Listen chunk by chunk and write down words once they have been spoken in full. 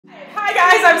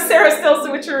guys, I'm Sara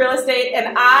Stilson with True Real Estate,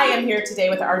 and I am here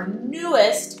today with our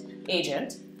newest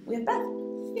agent. We have Beth.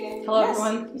 Hello,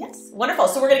 everyone. Yes, wonderful.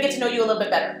 So we're going to get to know you a little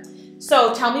bit better.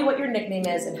 So tell me what your nickname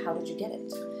is and how did you get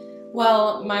it?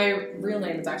 Well, my real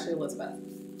name is actually Elizabeth,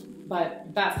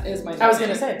 but Beth is my nickname. I was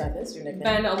going to say, Beth is your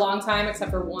nickname. Been a long time,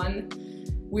 except for one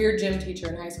weird gym teacher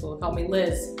in high school who called me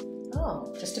Liz.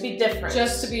 Oh, just to be different.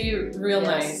 Just to be real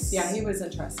nice. Yeah, he was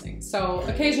interesting. So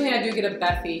occasionally I do get a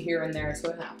Bethy here and there,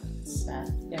 so it happens. Beth.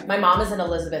 Yeah. My mom is an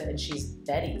Elizabeth and she's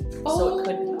Betty. Oh, so it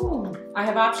could be. I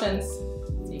have options.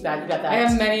 You got that. I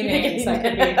have many names I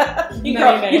could be. You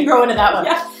can grow into that one.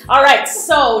 Yeah. All right,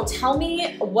 so tell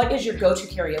me, what is your go-to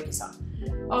karaoke song?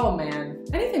 Oh man,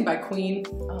 anything by Queen.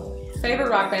 Oh, yeah. Favorite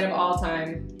rock band of all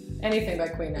time. Anything by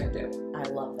Queen I do. I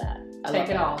love that. Take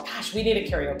it all. Gosh, we need a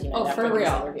karaoke night. Oh, for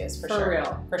real. For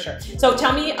real. For sure. So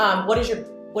tell me, what is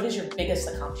your biggest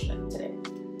accomplishment today?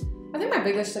 I think my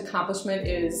biggest accomplishment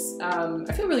is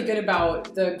I feel really good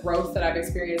about the growth that I've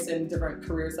experienced in different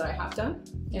careers that I have done.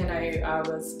 And I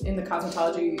was in the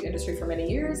cosmetology industry for many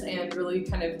years and really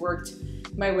kind of worked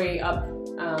my way up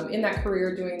in that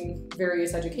career doing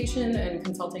various education and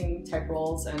consulting type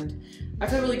roles. And I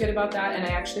feel really good about that. And I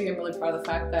actually am really proud of the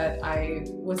fact that I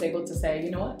was able to say, you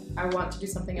know what, I want to do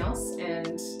something else.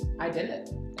 And I did it.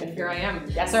 And here I am.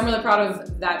 Yes. So I'm really proud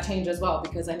of that change as well,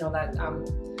 because I know that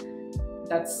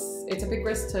it's a big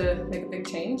risk to make a big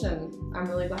change, and I'm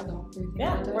really glad though.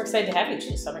 Yeah, we're excited to have you,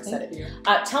 Chief. So I'm excited. Thank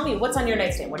you. Tell me, what's on your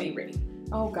nightstand? What are you reading?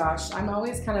 Oh gosh, I'm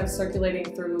always kind of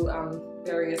circulating through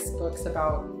various books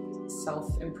about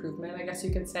self-improvement, I guess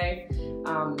you could say.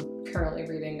 Currently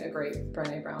reading a great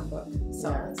Brené Brown book,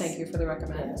 so Thank you for the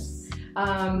recommend. Yes.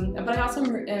 But I also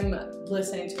am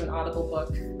listening to an Audible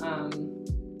book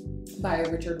by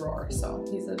Richard Rohr, so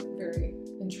he's a very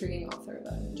intriguing author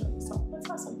that I enjoy. So that's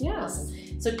awesome. Yeah.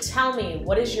 Awesome. So tell me,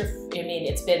 what is your, I mean,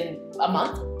 it's been a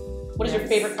month. What is your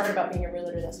favorite part about being a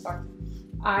realtor thus far?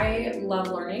 I love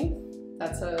learning.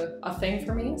 That's a thing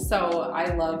for me. So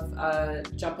I love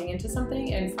jumping into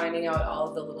something and finding out all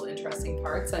of the little interesting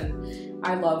parts. And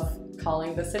I love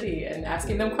calling the city and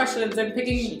asking them questions and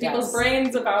picking people's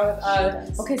brains about,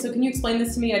 okay, so can you explain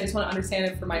this to me? I just want to understand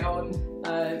it for my own,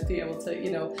 be able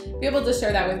to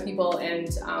share that with people. And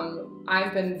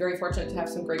I've been very fortunate to have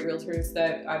some great realtors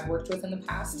that I've worked with in the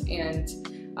past. And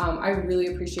I really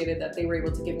appreciated that they were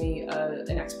able to give me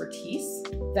an expertise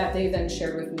that they then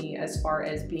shared with me as far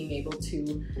as being able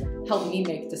to help me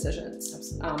make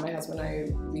decisions. My husband and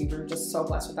I, we were just so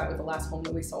blessed with that with the last home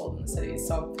that we sold in the city.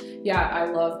 So yeah, I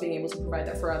love being able to provide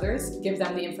that for others, give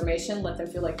them the information, let them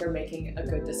feel like they're making a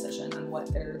good decision on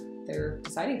what they're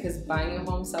deciding, because buying a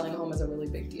home, selling a home is a really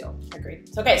big deal. Agreed.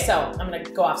 Okay, so I'm going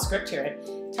to go off script here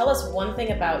and tell us one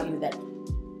thing about you that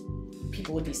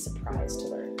people would be surprised to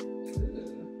learn.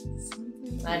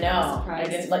 I know. I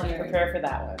didn't let you prepare for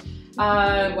that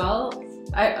one. Well,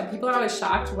 people are always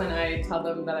shocked when I tell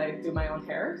them that I do my own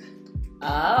hair.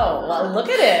 Oh, well, look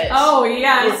at it. Oh,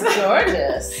 yes. It's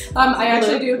gorgeous. I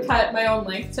actually do cut my own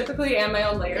length typically and my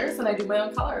own layers, and I do my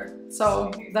own color.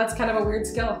 So that's kind of a weird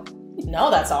skill.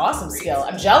 No, that's an awesome skill.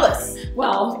 I'm jealous.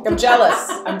 Well, I'm jealous.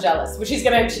 I'm jealous. Well, she's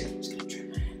gonna trim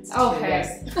my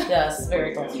hands. Okay. Yes,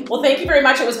 very cool. Well, thank you very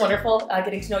much. It was wonderful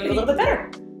getting to know you a little bit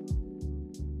better.